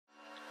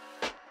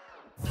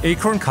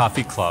Acorn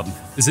Coffee Club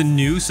is a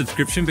new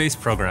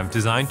subscription-based program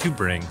designed to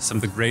bring some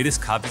of the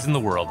greatest coffees in the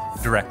world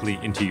directly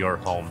into your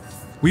home.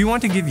 We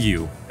want to give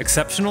you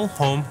exceptional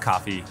home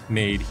coffee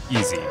made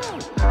easy.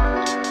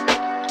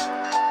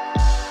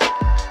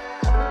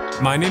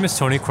 My name is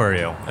Tony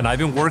Aquario, and I've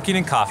been working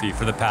in coffee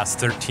for the past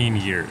 13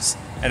 years,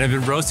 and I've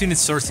been roasting and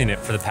sourcing it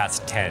for the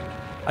past 10.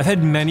 I've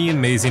had many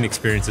amazing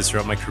experiences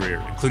throughout my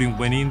career, including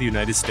winning the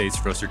United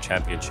States Roaster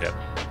Championship.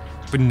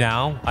 But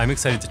now, I'm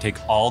excited to take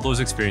all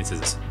those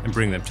experiences and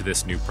bring them to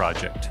this new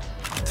project.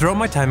 Throughout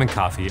my time in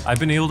coffee,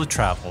 I've been able to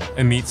travel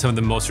and meet some of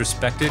the most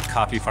respected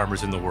coffee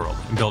farmers in the world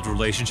and build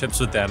relationships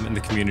with them and the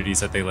communities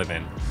that they live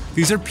in.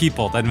 These are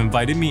people that have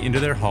invited me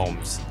into their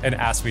homes and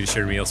asked me to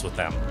share meals with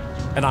them.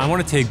 And I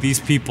want to take these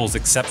people's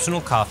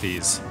exceptional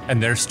coffees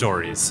and their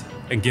stories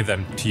and give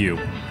them to you.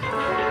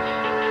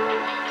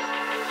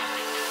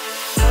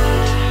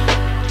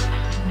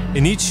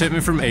 In each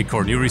shipment from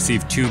Acorn, you'll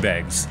receive 2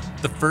 bags.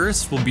 The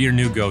first will be your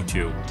new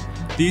go-to.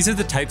 These are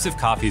the types of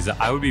coffees that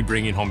I would be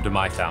bringing home to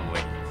my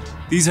family.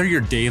 These are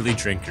your daily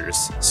drinkers,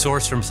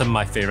 sourced from some of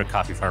my favorite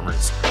coffee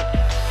farmers.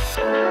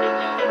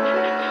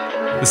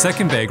 The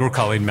second bag we're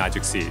calling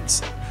Magic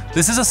Seeds.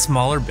 This is a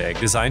smaller bag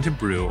designed to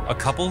brew a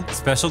couple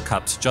special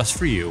cups just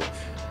for you,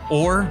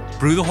 or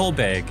brew the whole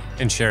bag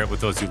and share it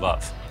with those you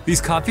love. These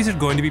coffees are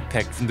going to be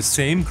picked from the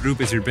same group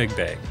as your big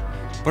bag,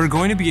 but are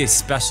going to be a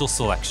special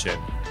selection.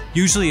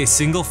 Usually a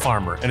single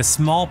farmer and a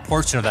small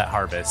portion of that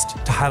harvest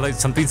to highlight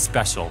something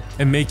special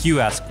and make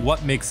you ask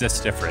what makes this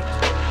different.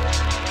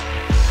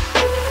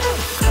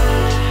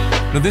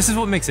 Now this is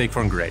what makes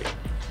Acorn great.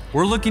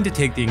 We're looking to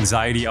take the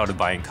anxiety out of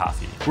buying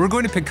coffee. We're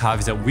going to pick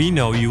coffees that we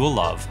know you will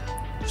love,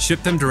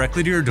 ship them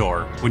directly to your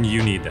door when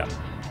you need them.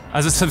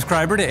 As a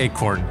subscriber to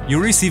Acorn,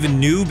 you'll receive a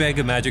new bag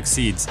of Magic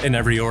Seeds in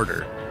every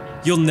order.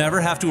 You'll never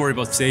have to worry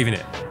about saving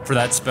it for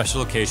that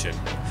special occasion.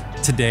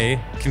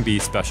 Today can be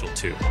special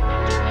too.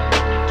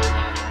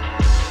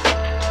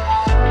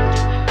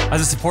 As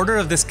a supporter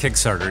of this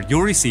Kickstarter,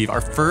 you'll receive our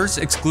first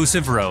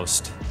exclusive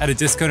roast at a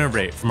discounted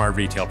rate from our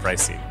retail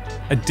pricing.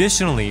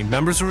 Additionally,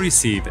 members will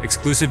receive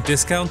exclusive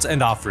discounts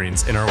and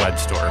offerings in our web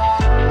store.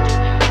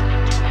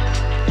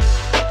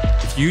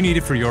 If you need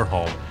it for your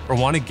home or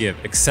want to give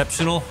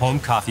exceptional home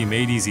coffee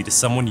made easy to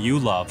someone you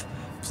love,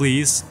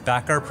 please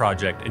back our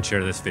project and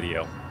share this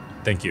video.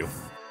 Thank you.